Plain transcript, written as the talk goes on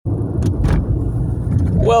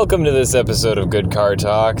Welcome to this episode of Good Car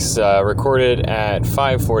Talks, recorded at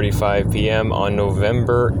 5:45 p.m. on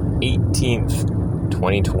November 18th,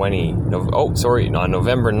 2020. On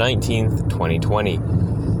November 19th, 2020.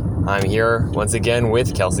 I'm here once again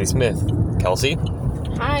with Kelsey Smith. Kelsey?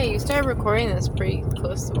 Hi, you started recording this pretty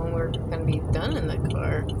close to when we're going to be done in the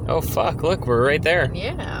car. Oh, fuck, look, we're right there.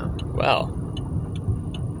 Yeah. Well,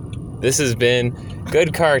 this has been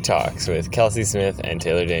Good Car Talks with Kelsey Smith and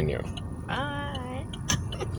Taylor Daniel.